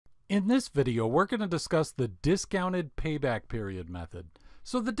In this video, we're going to discuss the discounted payback period method.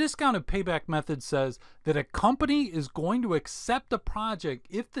 So the discounted payback method says that a company is going to accept a project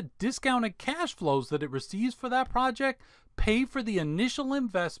if the discounted cash flows that it receives for that project pay for the initial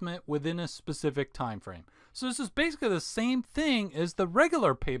investment within a specific time frame. So this is basically the same thing as the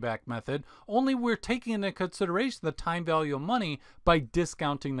regular payback method, only we're taking into consideration the time value of money by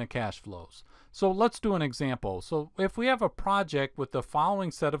discounting the cash flows. So let's do an example. So if we have a project with the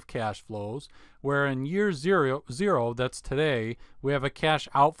following set of cash flows, where in year zero, that's today, we have a cash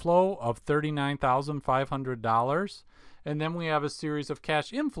outflow of $39,500. And then we have a series of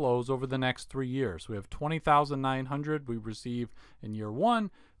cash inflows over the next 3 years. We have $20,900 we receive in year one,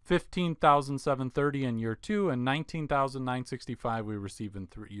 $15,730 in year two, and $19,965 we receive in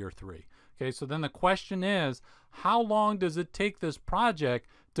year three. Okay, so then the question is, how long does it take this project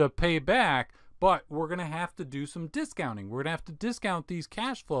to pay back? But we're going to have to do some discounting. We're going to have to discount these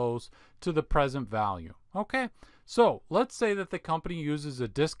cash flows to the present value. Okay, so let's say that the company uses a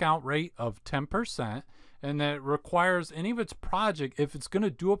discount rate of 10%, and that it requires any of its project, if it's going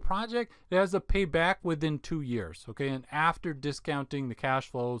to do a project, it has to pay back within 2 years. Okay, and after discounting the cash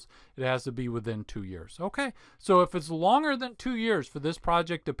flows, it has to be within 2 years. Okay, so if it's longer than 2 years for this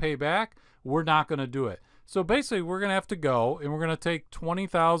project to pay back, we're not going to do it. So basically, we're going to have to go and we're going to take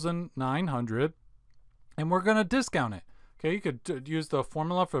 $20,900 and we're going to discount it. Okay, you could use the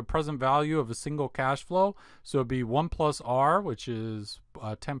formula for the present value of a single cash flow. So it'd be 1 plus R, which is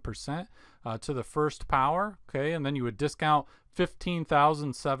 10%, to the first power. Okay, and then you would discount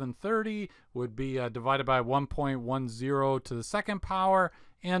 15,730 would be divided by 1.10 to the second power,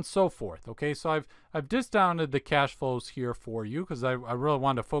 and so forth. Okay, so I've discounted the cash flows here for you because I really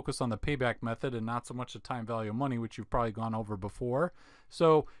wanted to focus on the payback method and not so much the time value of money, which you've probably gone over before.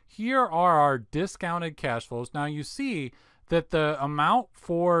 So here are our discounted cash flows. Now you see that the amount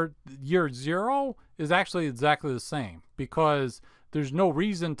for year zero is actually exactly the same because there's no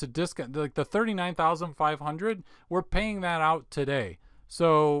reason to discount. Like the $39,500, we're paying that out today.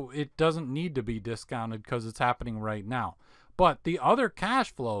 So it doesn't need to be discounted because it's happening right now. But the other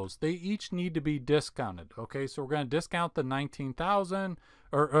cash flows, they each need to be discounted. Okay, so we're going to discount the 19,000,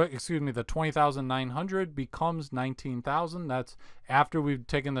 or excuse me, the 20,900 becomes 19,000. That's after we've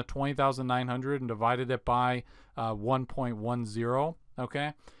taken the 20,900 and divided it by 1.10.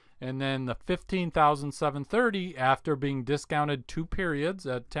 Okay, and then the 15,730 after being discounted 2 periods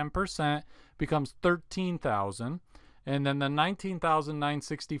at 10% becomes 13,000. And then the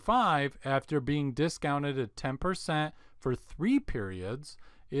 19,965 after being discounted at 10% for 3 periods,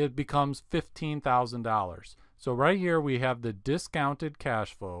 it becomes $15,000. So right here we have the discounted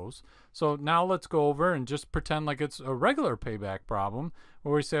cash flows. So now let's go over and just pretend like it's a regular payback problem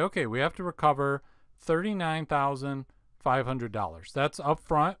where we say, okay, we have to recover $39,500. That's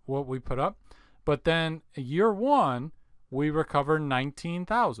upfront what we put up. But then year one, we recover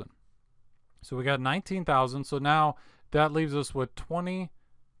 $19,000. So we got $19,000. So now that leaves us with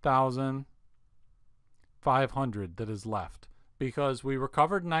 $20,500 that is left because we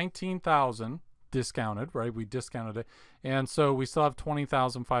recovered $19,000 discounted, right? We discounted it. And so we still have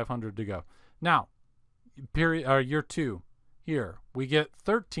 $20,500 to go. Now, year two here, we get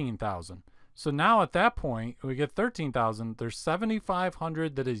 $13,000. So now at that point, we get $13,000. There's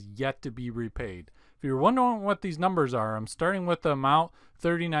 $7,500 that is yet to be repaid. If you're wondering what these numbers are, I'm starting with the amount,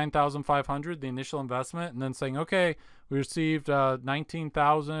 $39,500, the initial investment, and then saying, okay, we received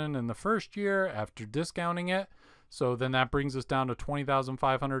 $19,000 in the first year after discounting it. So then that brings us down to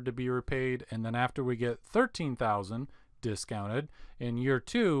 $20,500 to be repaid. And then after we get $13,000 discounted, in year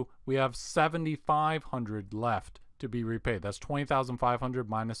two, we have $7,500 left to be repaid. That's $20,500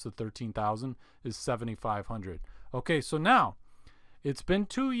 minus the $13,000 is $7,500. Okay, so now it's been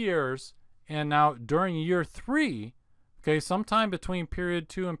 2 years. And now during year three, okay, sometime between period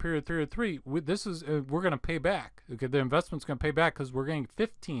 2 and period 3, we're going to pay back. Okay, the investment's going to pay back because we're getting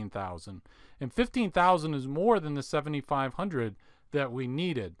 $15,000, and $15,000 is more than the $7,500 that we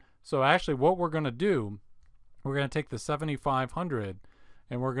needed. So actually, what we're going to do, we're going to take the $7,500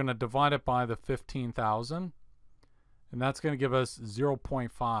 and we're going to divide it by the $15,000, and that's going to give us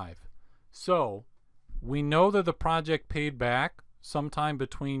 0.5. So we know that the project paid back sometime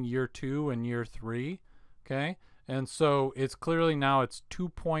between year 2 and year 3, okay? And so it's clearly now it's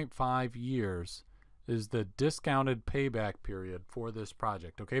 2.5 years is the discounted payback period for this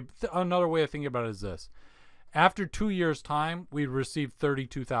project, okay? Another way of thinking about it is this. After 2 years' time, we received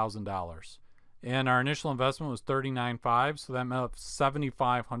 $32,000. And our initial investment was $39,500, so that meant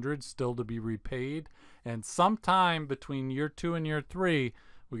 $7,500 still to be repaid. And sometime between year 2 and year 3,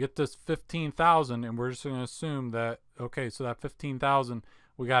 we get this $15,000, and we're just going to assume that, okay, so that $15,000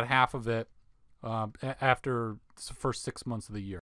 we got half of it after the first 6 months of the year.